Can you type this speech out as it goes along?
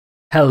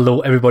Hello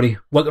everybody,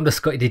 welcome to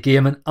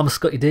ScottyDGaming. I'm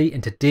Scotty D,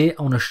 and today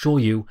I want to show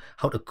you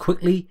how to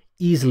quickly,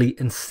 easily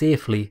and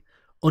safely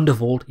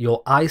undervolt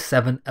your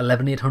i7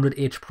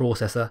 11800H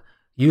processor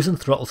using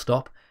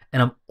Throttlestop,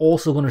 and I'm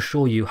also going to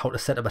show you how to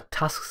set up a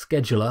task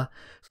scheduler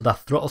so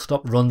that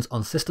Throttlestop runs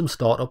on system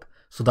startup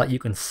so that you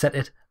can set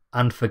it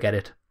and forget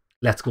it.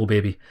 Let's go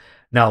baby.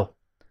 Now,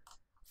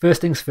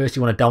 first things first,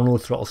 you want to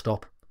download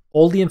Throttlestop.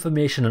 All the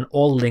information and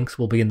all links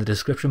will be in the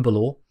description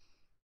below.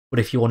 But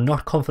if you are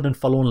not confident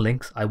following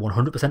links, I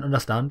 100%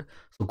 understand.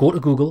 So go to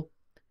Google,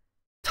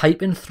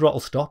 type in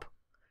Throttlestop,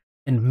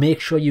 and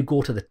make sure you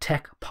go to the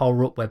Tech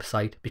Power Up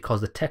website,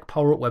 because the Tech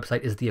Power Up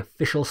website is the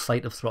official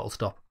site of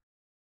Throttlestop.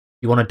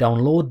 You want to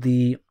download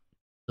the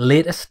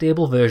latest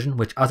stable version,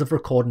 which as of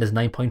recording is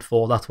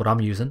 9.4, that's what I'm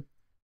using.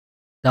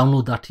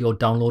 Download that to your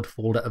download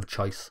folder of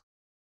choice.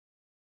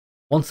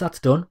 Once that's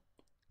done,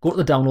 go to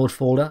the download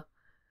folder,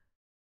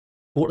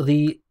 go to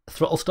the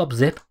Throttlestop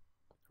zip,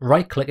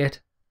 right click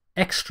it,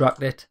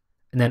 extract it,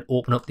 and then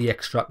open up the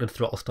extracted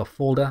Throttlestop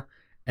folder,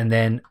 and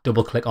then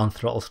double click on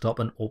Throttlestop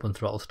and open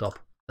Throttlestop.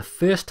 The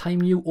first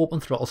time you open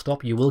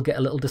Throttlestop, you will get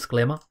a little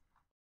disclaimer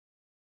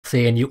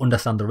saying you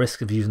understand the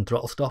risks of using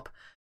Throttlestop.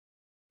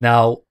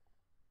 Now,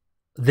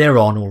 there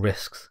are no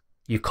risks.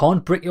 You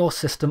can't brick your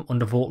system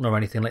undervolting or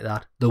anything like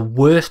that. The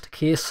worst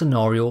case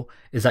scenario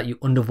is that you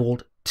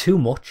undervolt too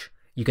much,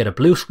 you get a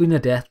blue screen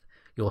of death,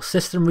 your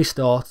system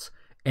restarts,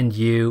 and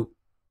you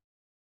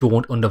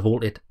don't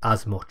undervolt it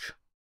as much.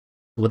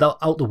 With that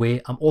out the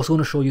way, I'm also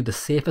going to show you the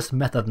safest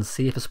method and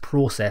safest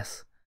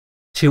process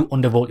to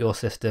undervolt your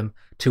system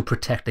to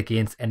protect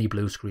against any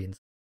blue screens.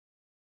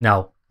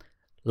 Now,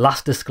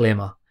 last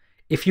disclaimer,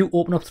 if you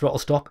open up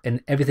Throttlestop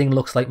and everything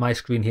looks like my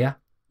screen here,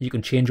 you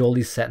can change all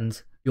these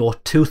settings. You're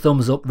 2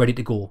 thumbs up, ready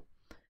to go.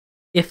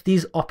 If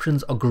these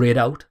options are grayed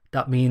out,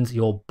 that means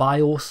your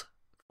BIOS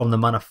from the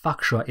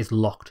manufacturer is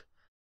locked.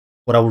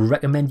 What I would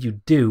recommend you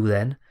do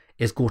then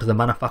is go to the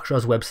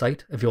manufacturer's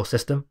website of your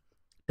system,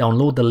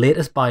 download the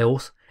latest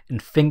BIOS,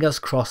 and fingers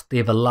crossed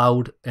they've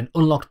allowed an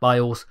unlocked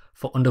BIOS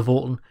for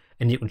undervolting,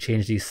 and you can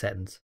change these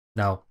settings.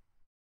 Now,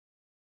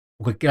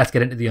 let's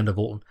get into the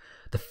undervolting.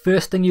 The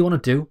first thing you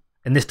want to do,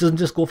 and this doesn't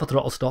just go for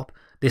Throttlestop,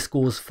 this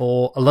goes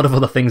for a lot of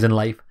other things in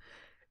life,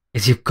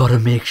 is you've got to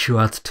make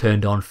sure it's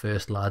turned on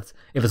first, lads.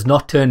 If it's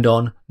not turned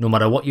on, no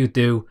matter what you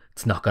do,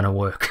 it's not going to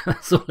work.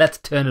 So let's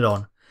turn it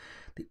on.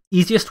 The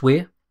easiest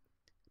way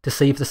to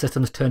see if the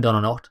system's turned on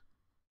or not,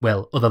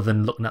 well, other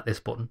than looking at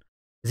this button,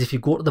 is if you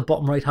go to the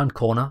bottom right hand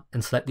corner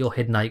and select your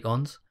hidden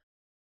icons.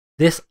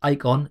 This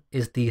icon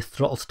is the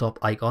Throttlestop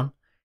icon.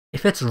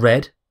 If it's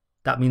red,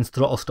 that means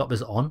Throttlestop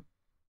is on.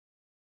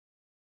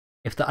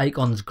 If the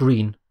icon's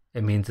green,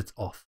 it means it's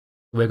off.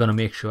 We're going to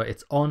make sure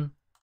it's on.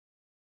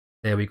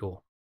 There we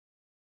go.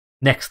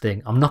 Next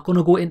thing, I'm not going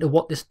to go into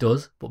what this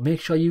does, but make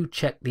sure you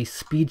check the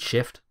speed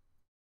shift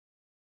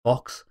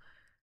box,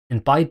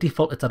 and by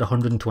default it's at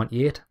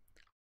 128.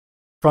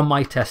 From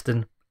my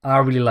testing, I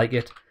really like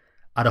it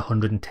at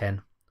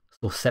 110.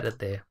 So set it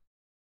there.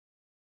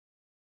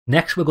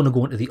 Next, we're going to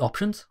go into the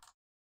options.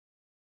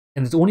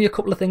 And there's only a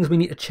couple of things we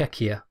need to check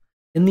here.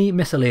 In the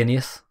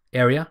miscellaneous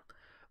area,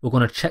 we're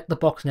going to check the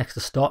box next to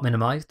start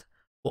minimized.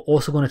 We're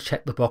also going to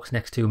check the box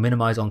next to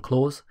minimize on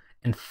close.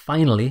 And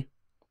finally,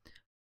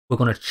 we're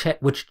going to check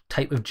which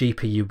type of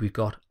GPU we've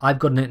got. I've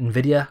got an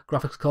Nvidia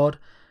graphics card.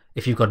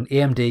 If you've got an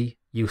AMD,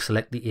 you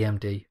select the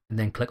AMD and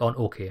then click on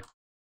OK.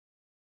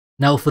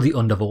 Now for the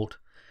undervolt.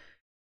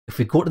 If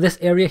we go to this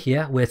area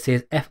here where it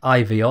says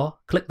FIVR,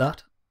 click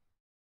that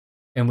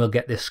and we'll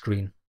get this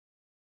screen.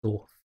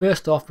 So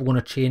first off, we're going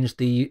to change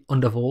the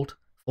undervolt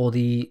for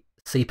the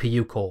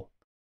CPU core.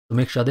 So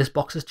make sure this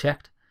box is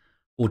checked.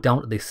 Go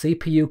down to the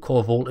CPU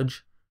core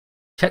voltage,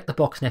 check the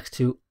box next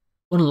to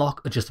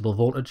unlock adjustable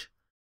voltage,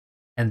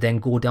 and then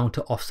go down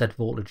to offset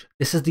voltage.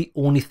 This is the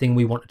only thing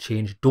we want to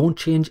change. Don't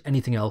change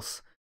anything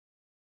else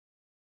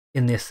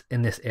in this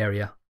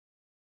area.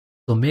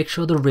 So make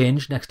sure the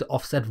range next to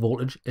offset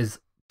voltage is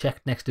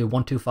checked next to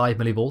 125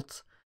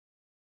 millivolts,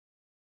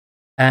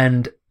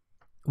 and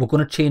we're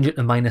going to change it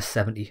to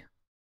 -70.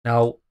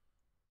 Now,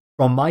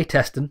 from my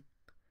testing,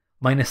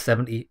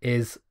 -70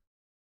 is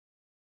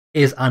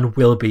and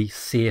will be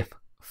safe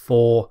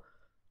for,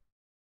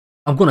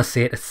 I'm going to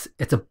say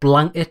it's a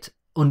blanket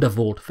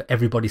undervolt for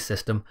everybody's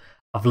system.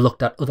 I've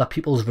looked at other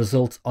people's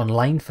results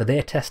online for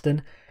their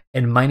testing,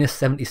 and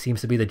 -70 seems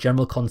to be the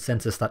general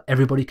consensus that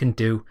everybody can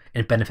do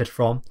and benefit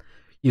from.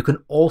 You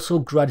can also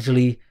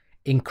gradually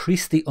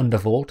increase the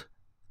undervolt,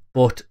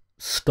 but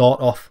start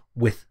off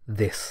with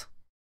this.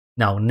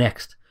 Now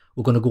next,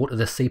 we're going to go to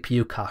the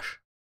CPU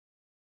cache.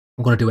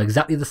 I'm going to do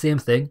exactly the same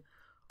thing.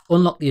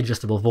 Unlock the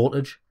adjustable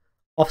voltage,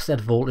 offset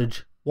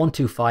voltage,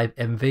 125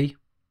 MV,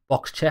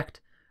 box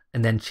checked,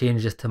 and then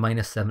change this to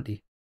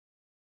 -70.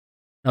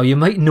 Now you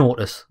might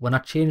notice when I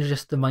change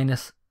this to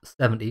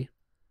 -70,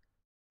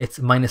 it's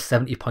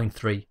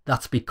 -70.3.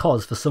 That's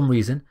because for some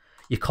reason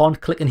you can't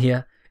click in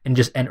here and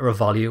just enter a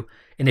value.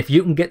 And if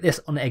you can get this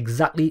on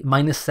exactly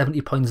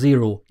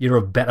 -70.0, you're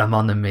a better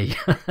man than me.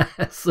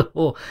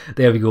 So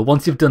there we go.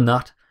 Once you've done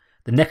that,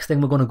 The next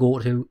thing we're going to go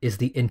to is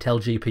the Intel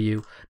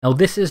GPU. Now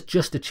this is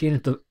just to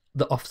change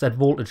the offset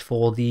voltage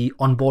for the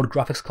onboard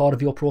graphics card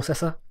of your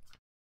processor.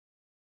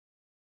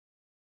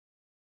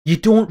 You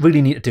don't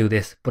really need to do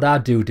this, but I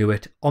do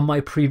it. On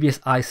my previous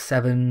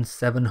i7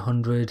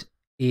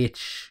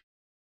 700H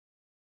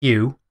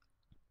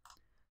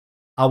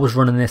I was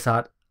running this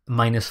at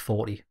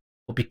 -40.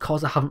 But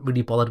because I haven't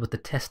really bothered with the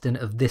testing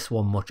of this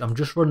one much, I'm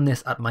just running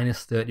this at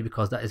 -30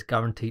 because that is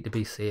guaranteed to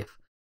be safe.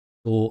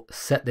 So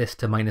set this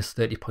to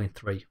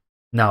 -30.3.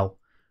 Now,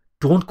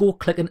 don't go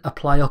clicking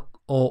apply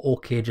or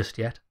OK just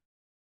yet.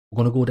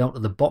 We're going to go down to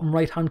the bottom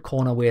right hand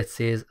corner where it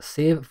says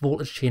save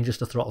voltage changes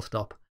to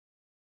Throttlestop.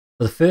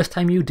 For the first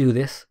time you do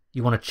this,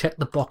 you want to check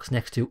the box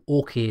next to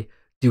OK,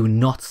 do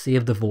not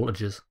save the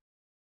voltages.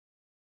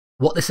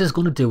 What this is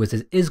going to do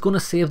is going to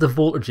save the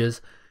voltages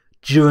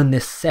during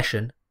this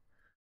session,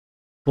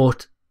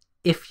 but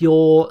if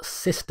your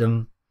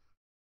system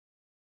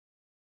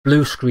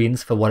blue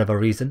screens for whatever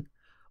reason,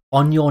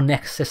 on your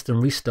next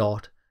system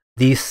restart,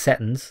 these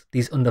settings,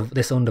 this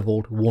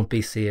undervolt won't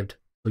be saved,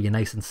 so you're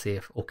nice and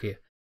safe. Okay,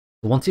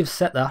 so once you've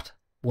set that,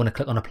 we're going to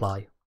click on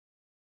apply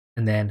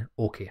and then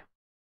OK.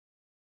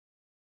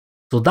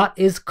 So that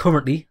is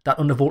currently, that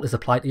undervolt is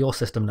applied to your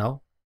system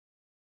now.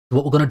 So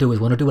what we're going to do is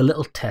we're going to do a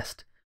little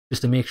test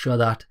just to make sure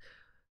that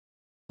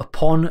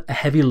upon a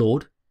heavy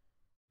load,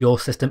 your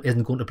system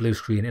isn't going to blue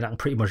screen, and I can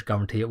pretty much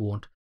guarantee it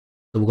won't.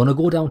 So we're going to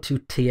go down to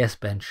TS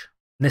bench.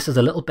 And this is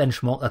a little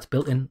benchmark that's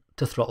built in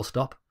to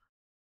Throttlestop.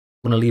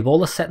 We're going to leave all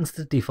the settings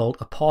to default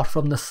apart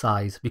from the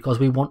size because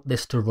we want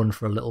this to run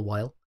for a little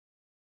while.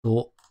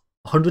 So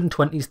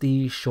 120 is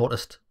the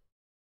shortest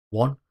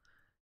one,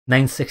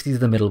 960 is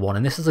the middle one,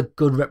 and this is a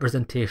good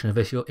representation of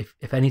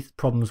if any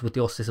problems with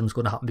your system is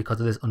going to happen because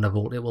of this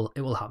undervolt,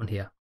 it will happen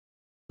here.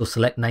 So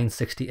select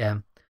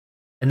 960M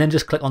and then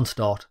just click on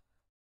start.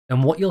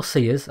 And what you'll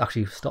see is,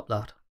 actually stop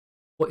that,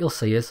 what you'll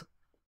see is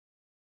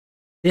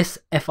this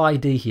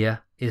FID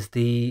here is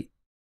the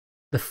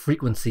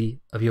frequency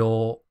of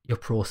your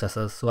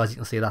processors. So as you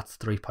can see, that's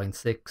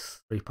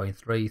 3.6,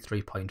 3.3,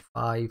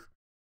 3.5,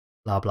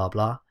 blah blah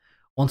blah.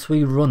 Once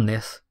we run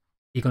this,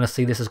 you're going to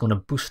see this is going to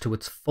boost to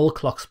its full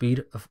clock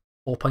speed of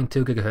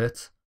 4.2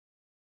 gigahertz.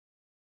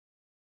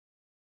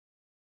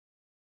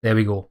 There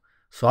we go.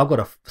 So I've got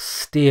a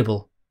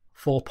stable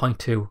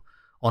 4.2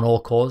 on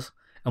all cores,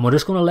 and we're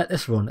just going to let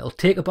this run. It'll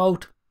take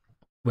about,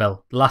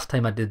 well, last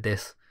time I did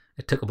this,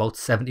 it took about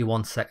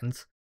 71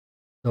 seconds.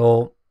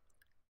 So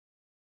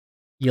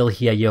you'll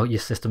hear your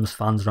system's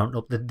fans ramp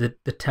up.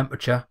 The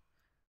temperature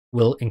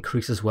will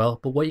increase as well.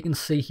 But what you can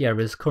see here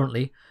is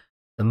currently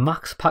the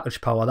max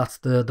package power, that's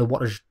the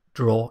wattage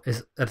draw,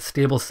 is at a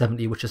stable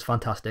 70, which is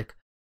fantastic.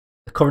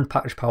 The current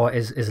package power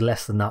is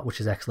less than that, which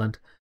is excellent.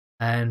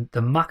 And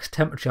the max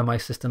temperature my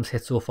system's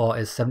hit so far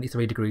is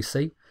 73 degrees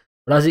C.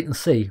 But as you can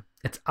see,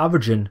 it's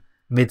averaging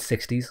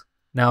mid-60s.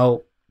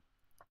 Now,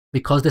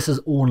 because this is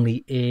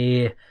only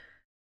a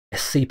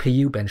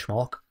CPU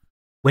benchmark,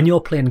 when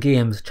you're playing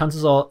games,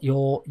 chances are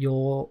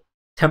your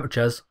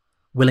temperatures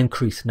will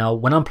increase. Now,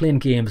 when I'm playing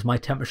games, my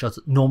temperatures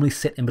normally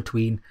sit in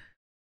between,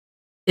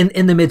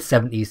 in the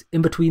mid-70s,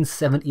 in between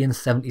 70 and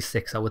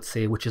 76, I would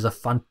say, which is a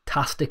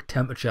fantastic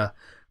temperature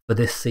for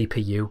this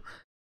CPU.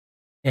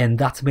 And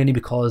that's mainly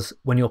because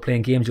when you're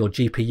playing games, your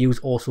GPU is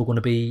also going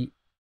to be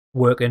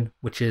working,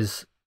 which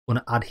is going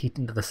to add heat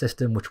into the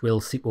system, which will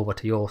seep over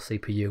to your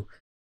CPU.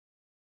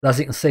 But as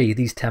you can see,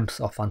 these temps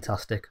are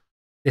fantastic.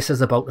 This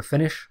is about to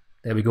finish.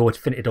 There we go.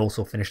 It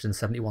also finished in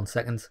 71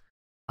 seconds,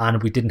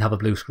 and we didn't have a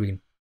blue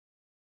screen.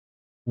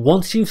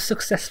 Once you've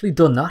successfully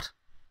done that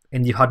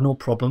and you've had no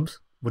problems,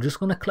 we're just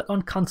going to click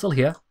on cancel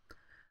here.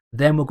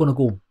 Then we're going to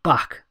go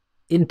back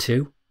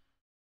into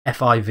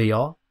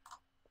FIVR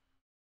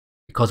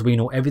because we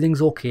know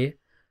everything's okay.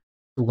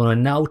 We're going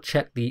to now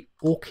check the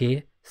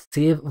OK,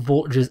 save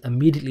voltages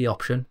immediately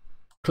option,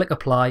 click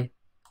apply,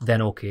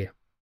 then OK.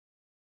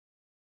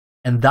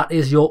 And that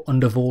is your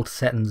undervolt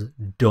settings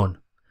done.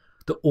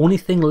 The only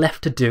thing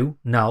left to do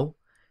now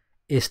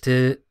is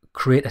to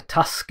create a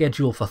task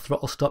schedule for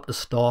Throttlestop to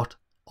start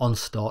on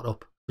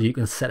startup, so you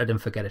can set it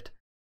and forget it.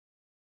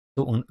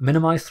 So we'll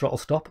minimize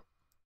Throttlestop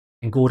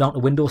and go down to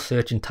Windows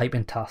search and type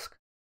in task.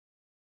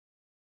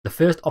 The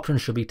first option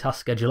should be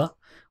task scheduler,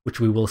 which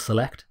we will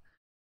select.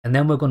 And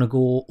then we're going to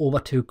go over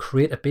to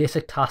create a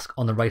basic task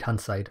on the right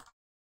hand side.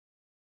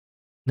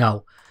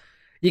 Now,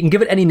 you can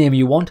give it any name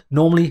you want.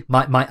 Normally,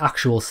 my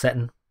actual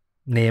setting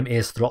name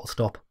is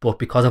Throttlestop, but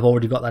because I've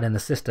already got that in the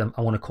system,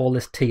 I want to call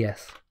this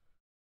TS.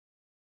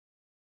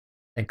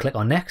 Then click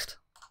on next.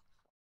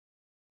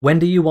 When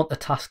do you want the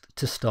task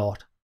to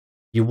start?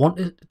 You want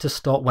it to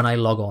start when I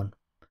log on.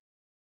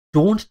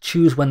 Don't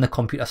choose when the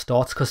computer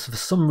starts because for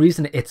some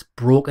reason it's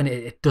broken.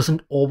 It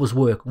doesn't always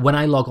work. When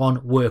I log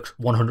on, works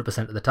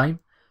 100% of the time.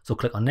 So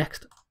click on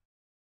next.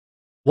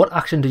 What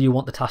action do you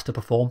want the task to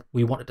perform?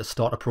 We want it to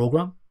start a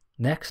program.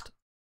 Next.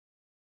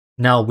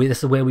 Now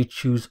this is where we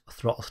choose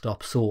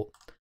Throttlestop. So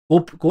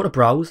go to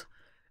browse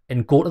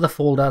and go to the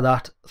folder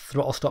that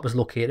Throttlestop is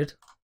located.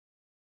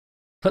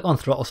 Click on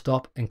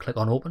Throttlestop and click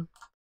on open.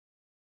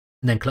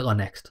 And then click on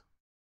next.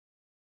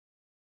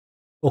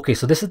 Okay,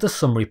 so this is the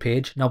summary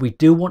page. Now we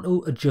do want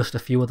to adjust a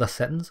few other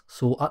settings.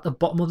 So at the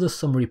bottom of the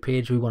summary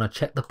page, we want to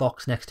check the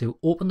box next to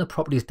open the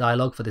properties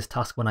dialog for this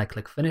task when I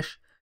click finish,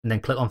 and then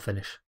click on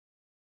finish.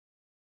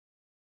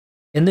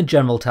 In the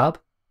general tab,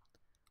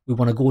 we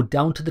want to go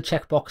down to the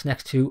checkbox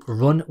next to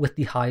run with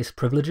the highest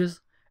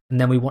privileges, and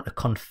then we want to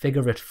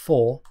configure it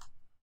for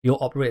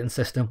your operating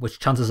system, which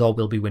chances are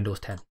will be Windows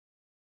 10.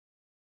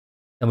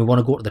 Then we want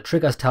to go to the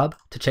triggers tab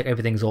to check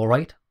everything's all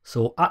right.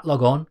 So at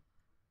logon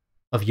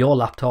of your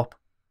laptop,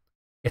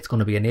 it's going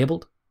to be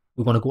enabled.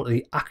 We want to go to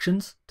the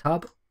actions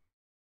tab,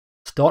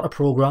 start a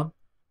program.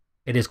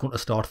 It is going to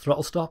start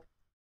Throttlestop,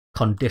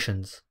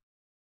 conditions.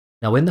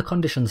 Now in the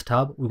conditions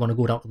tab, we want to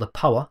go down to the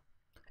power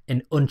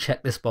and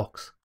uncheck this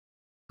box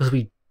because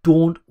we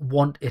don't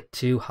want it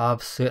to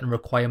have certain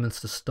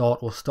requirements to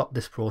start or stop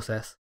this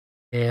process.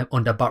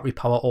 Under battery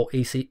power or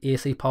AC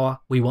power,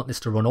 we want this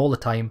to run all the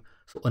time,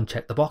 so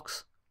uncheck the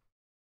box.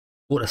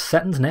 Go to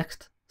settings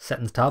next,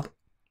 settings tab.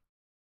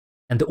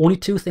 And the only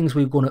two things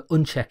we're going to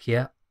uncheck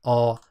here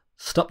are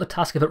stop the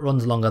task if it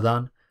runs longer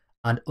than,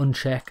 and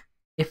uncheck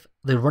if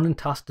the running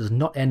task does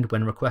not end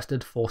when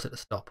requested, force it to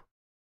stop.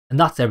 And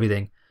that's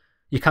everything.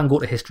 You can go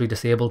to history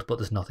disabled, but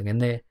there's nothing in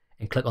there,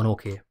 and click on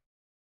OK.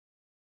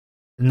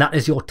 And that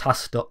is your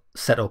task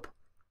setup.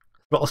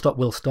 Throttlestop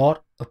will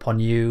start upon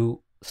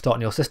you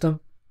starting your system,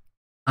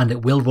 and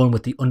it will run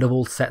with the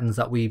undervolt settings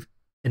that we've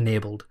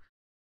enabled.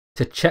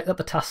 To check that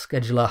the task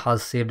scheduler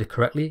has saved it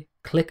correctly,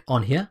 click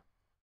on here,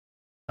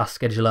 task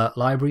scheduler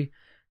library,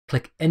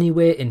 click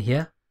anywhere in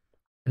here,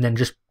 and then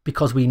just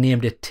because we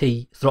named it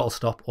T,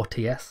 Throttlestop or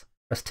TS,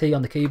 press T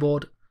on the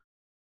keyboard.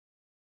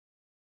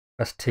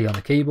 Press T on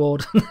the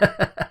keyboard.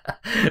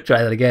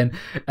 Try that again.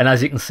 And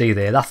as you can see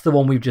there, that's the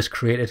one we've just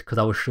created because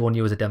I was showing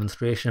you as a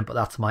demonstration, but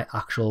that's my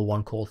actual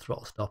one called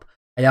Throttlestop.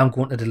 I am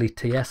going to delete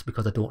TS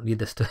because I don't need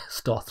this to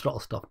start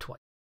Throttlestop twice.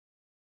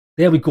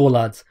 There we go,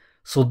 lads.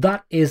 So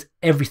that is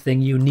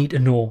everything you need to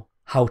know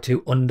how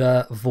to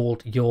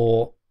undervolt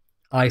your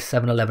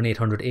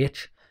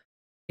i7-11800H.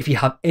 If you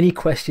have any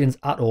questions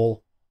at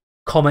all,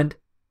 comment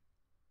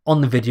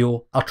on the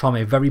video. I'll try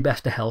my very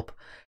best to help.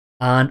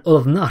 And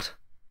other than that,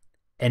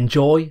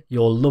 enjoy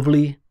your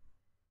lovely,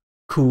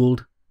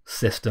 cooled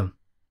system.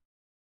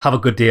 Have a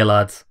good day,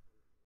 lads.